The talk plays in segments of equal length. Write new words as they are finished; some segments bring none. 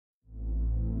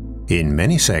In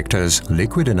many sectors,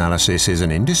 liquid analysis is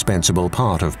an indispensable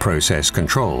part of process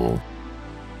control.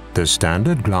 The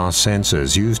standard glass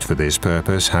sensors used for this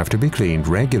purpose have to be cleaned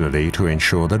regularly to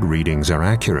ensure that readings are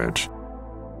accurate.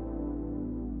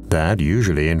 That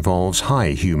usually involves high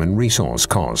human resource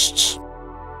costs.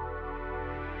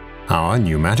 Our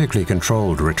pneumatically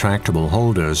controlled retractable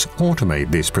holders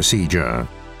automate this procedure.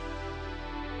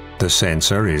 The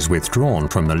sensor is withdrawn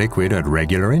from the liquid at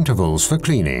regular intervals for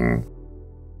cleaning.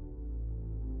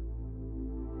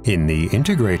 In the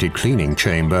integrated cleaning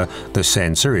chamber, the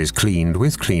sensor is cleaned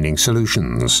with cleaning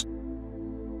solutions.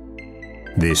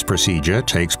 This procedure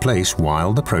takes place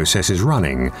while the process is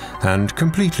running and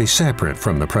completely separate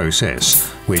from the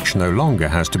process, which no longer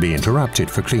has to be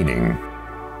interrupted for cleaning.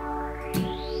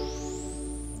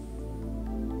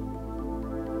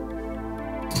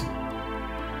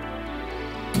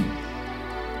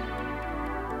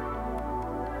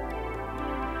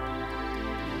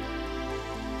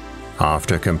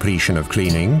 After completion of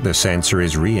cleaning, the sensor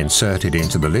is reinserted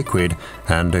into the liquid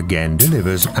and again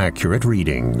delivers accurate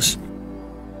readings.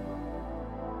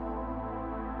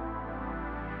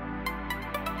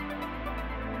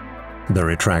 The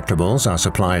retractables are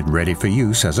supplied ready for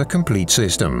use as a complete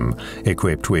system,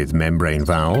 equipped with membrane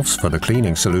valves for the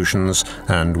cleaning solutions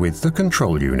and with the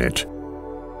control unit.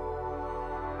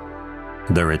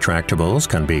 The retractables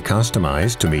can be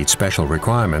customized to meet special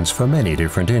requirements for many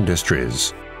different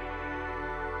industries.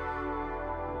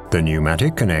 The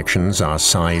pneumatic connections are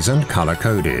size and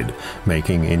color-coded,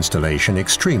 making installation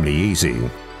extremely easy.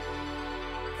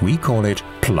 We call it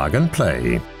plug and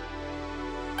play.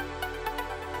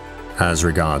 As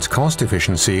regards cost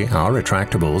efficiency, our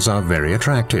retractables are very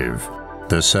attractive.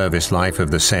 The service life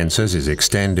of the sensors is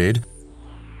extended,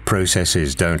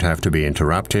 processes don't have to be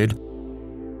interrupted,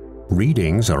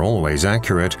 readings are always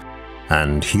accurate,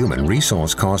 and human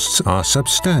resource costs are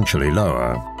substantially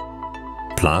lower.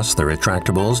 Plus, the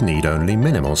retractables need only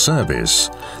minimal service.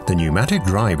 The pneumatic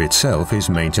drive itself is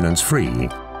maintenance-free.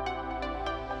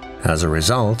 As a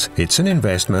result, it's an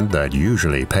investment that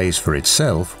usually pays for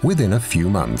itself within a few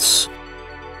months.